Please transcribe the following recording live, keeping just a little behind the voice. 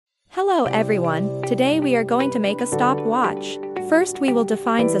Hello everyone, today we are going to make a stopwatch. First we will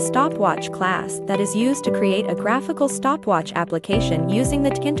define the stopwatch class that is used to create a graphical stopwatch application using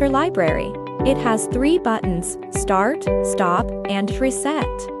the Tkinter library. It has 3 buttons, Start, Stop, and Reset.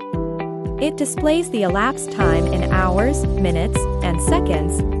 It displays the elapsed time in hours, minutes, and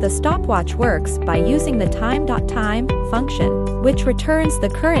seconds. The stopwatch works by using the time.time function, which returns the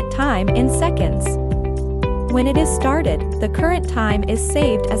current time in seconds. When it is started, the current time is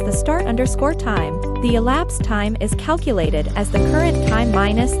saved as the start_time. The elapsed time is calculated as the current time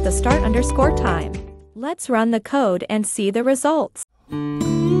minus the start_time. Let's run the code and see the results.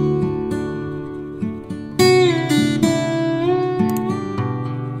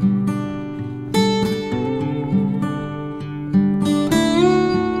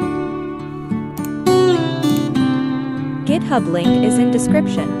 GitHub link is in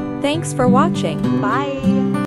description. Thanks for watching. Bye.